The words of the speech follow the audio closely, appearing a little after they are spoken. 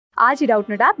आज ही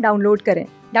Doubtnut app download करें।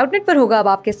 Doubtnut पर होगा अब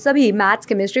आपके सभी मैथ्स,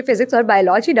 केमिस्ट्री, फिजिक्स और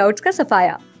बायोलॉजी डाउट्स का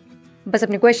सफाया। बस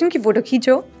अपने क्वेश्चन की फोटो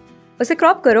खींचो, उसे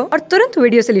क्रॉप करो और तुरंत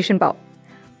वीडियो सोल्यूशन पाओ।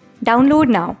 Download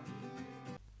now.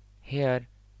 Here,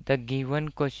 the given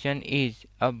question is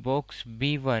a box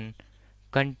B1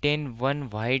 contain one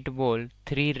white ball,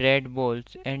 three red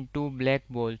balls, and two black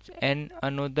balls, and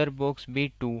another box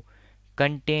B2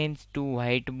 contains two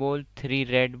white ball, three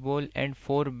red ball, and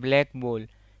four black ball.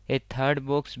 A third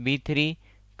box B3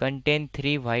 contains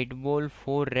three white ball,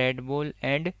 four red ball,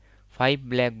 and five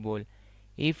black ball.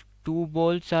 If two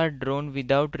balls are drawn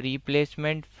without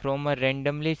replacement from a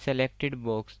randomly selected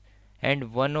box,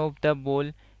 and one of the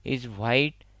ball is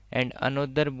white and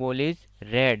another ball is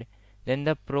red, then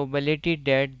the probability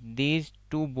that these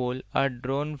two balls are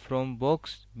drawn from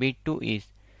box B2 is.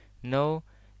 Now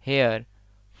here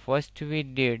first we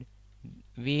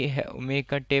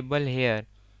make a table here,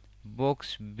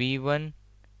 box B1,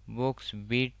 box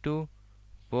B2,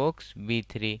 box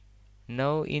B3.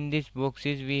 Now in these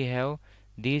boxes we have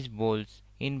these balls.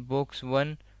 In box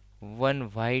 1, one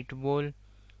white ball.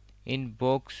 In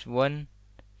box 1,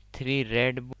 three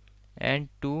red ball and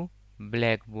two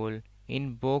black ball.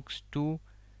 In box 2,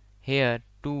 here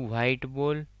two white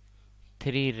ball,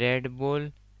 three red ball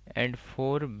and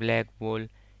four black ball.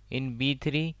 In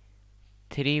B3,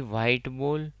 three white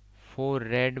ball, four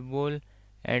red ball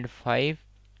and five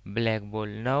black ball.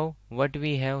 Now what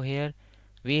we have here?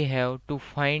 We have to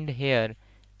find here,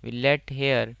 we let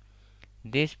here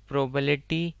this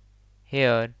probability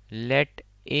here, let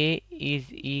A is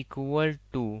equal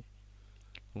to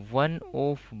one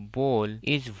of ball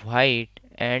is white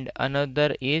and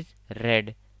another is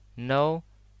red. Now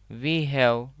we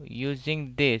have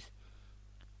using this,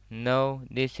 now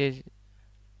this is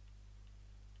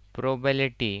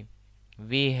probability.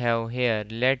 We have here,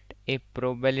 let a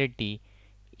probability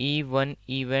E1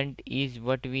 event is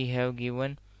what we have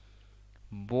given,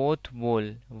 both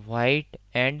ball white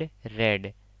and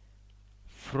red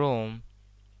from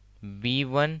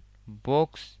B1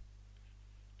 box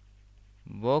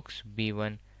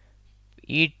B1.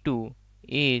 E2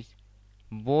 is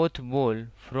both ball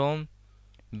from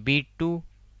B2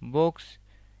 box.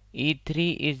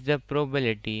 E3 is the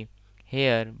probability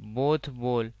here both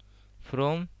ball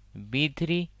from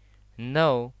B3.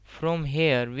 Now from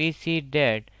here we see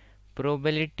that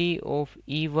probability of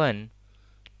E1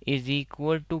 is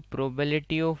equal to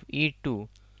probability of E2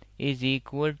 is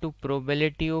equal to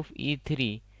probability of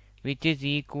E3, which is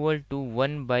equal to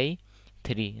 1 by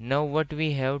 3. Now what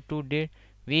we have to do?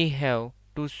 We have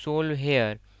to solve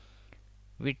here.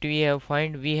 Which we have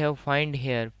find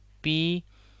here P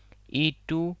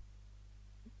E2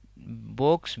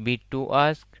 box B2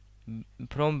 ask.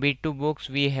 From B2 box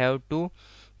we have to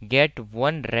get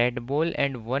one red ball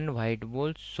and one white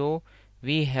ball, so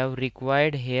we have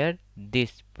required here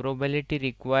this probability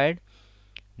required,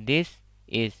 this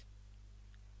is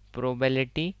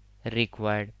probability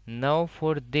required. Now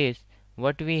for this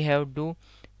what we have do?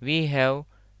 We have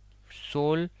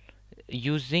solve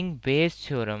using Bayes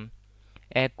theorem.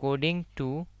 According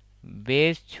to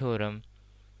Bayes theorem,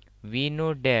 we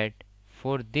know that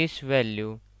for this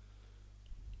value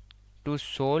to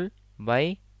solve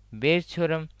by Bayes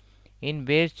theorem. In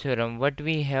Bayes theorem what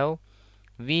we have?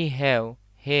 We have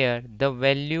here the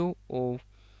value of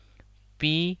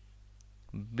P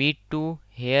B2,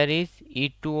 here is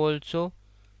E2 also,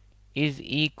 is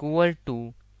equal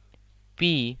to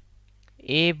P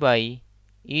A by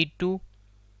E2,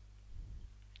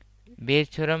 Bayes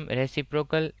theorem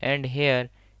reciprocal, and here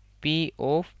P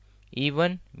of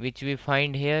E1 which we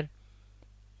find here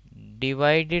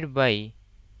divided by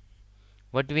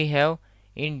what we have,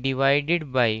 in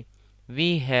divided by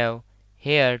we have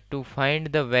here to find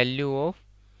the value of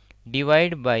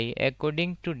divide by,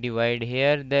 according to divide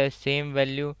here the same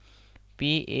value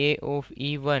PA of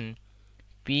E1,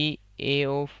 PA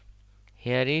of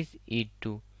here is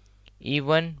E2,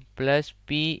 E1 plus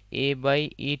PA by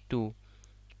E2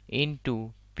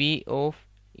 into P of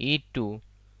E2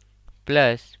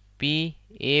 plus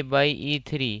PA by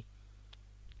E3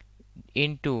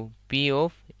 into P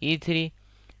of E3.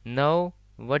 Now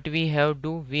what we have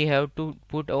to? We have to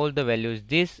put all the values.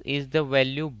 This is the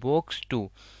value box 2.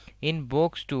 In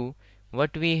box 2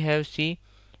 what we have, see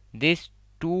this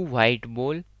two white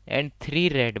ball and three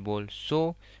red ball.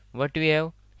 So what we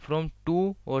have, from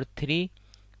 2 or 3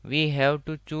 we have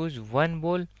to choose one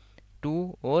ball,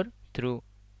 2 or through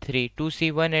 3,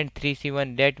 2C1 and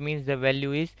 3C1, that means the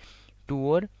value is 2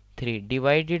 or 3,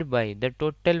 divided by the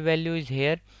total value is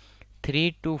here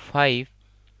 3 to 5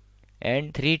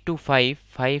 and 3 to 5,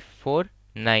 5 4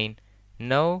 9.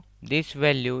 Now this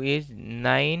value is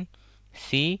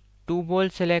 9C 2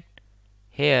 ball select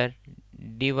here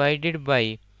divided by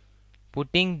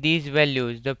putting these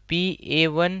values, the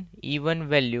PA1 even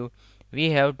value, we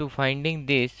have to finding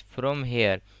this from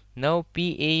here. Now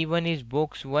PA1 is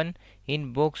box 1.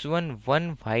 In box 1,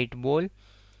 1 white ball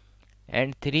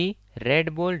and 3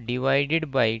 red ball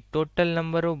divided by total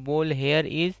number of ball here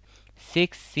is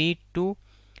 6C2.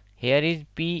 Here is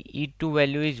PE2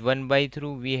 value is 1 by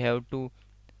 3. We have to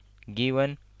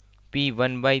given P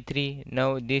 1 by 3.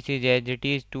 Now this is as it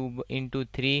is 2 into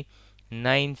 3,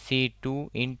 9C2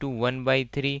 into 1 by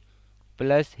 3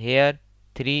 plus here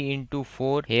 3 into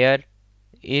 4. Here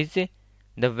is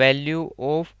the value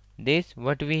of this.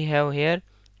 What we have here?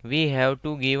 We have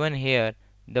to given here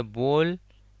the ball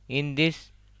in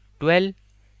this 12.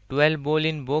 12 ball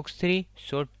in box 3.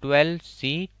 So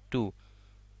 12C2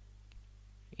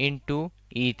 into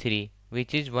E3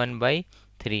 which is 1 by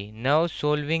 3. Now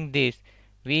solving this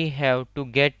we have to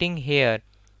getting here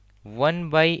 1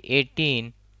 by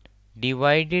 18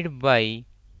 divided by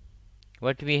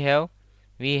what we have?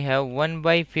 We have 1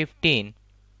 by 15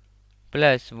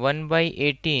 plus 1 by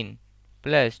 18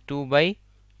 plus 2 by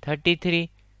 33.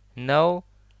 Now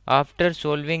after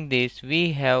solving this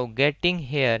we have getting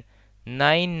here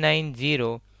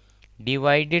 990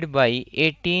 divided by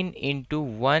 18 into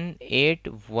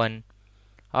 181.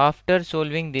 After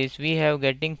solving this we have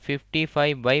getting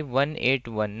 55 by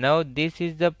 181. Now this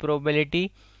is the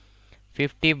probability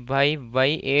 55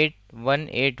 by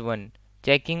 181.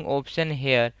 Checking option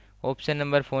here. Option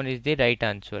number 4 is the right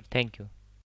answer. Thank you.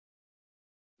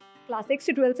 Class 6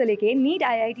 से 12 से लेके NEET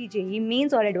IIT JEE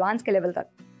mains और advance के level तक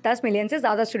 10 million से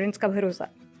ज़्यादा students का भरोसा।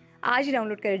 आज ही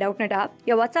डाउनलोड करें डाउटनेट ऐप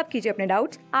या व्हाट्सएप कीजिए अपने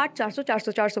डाउट्स 8400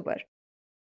 400 400 पर।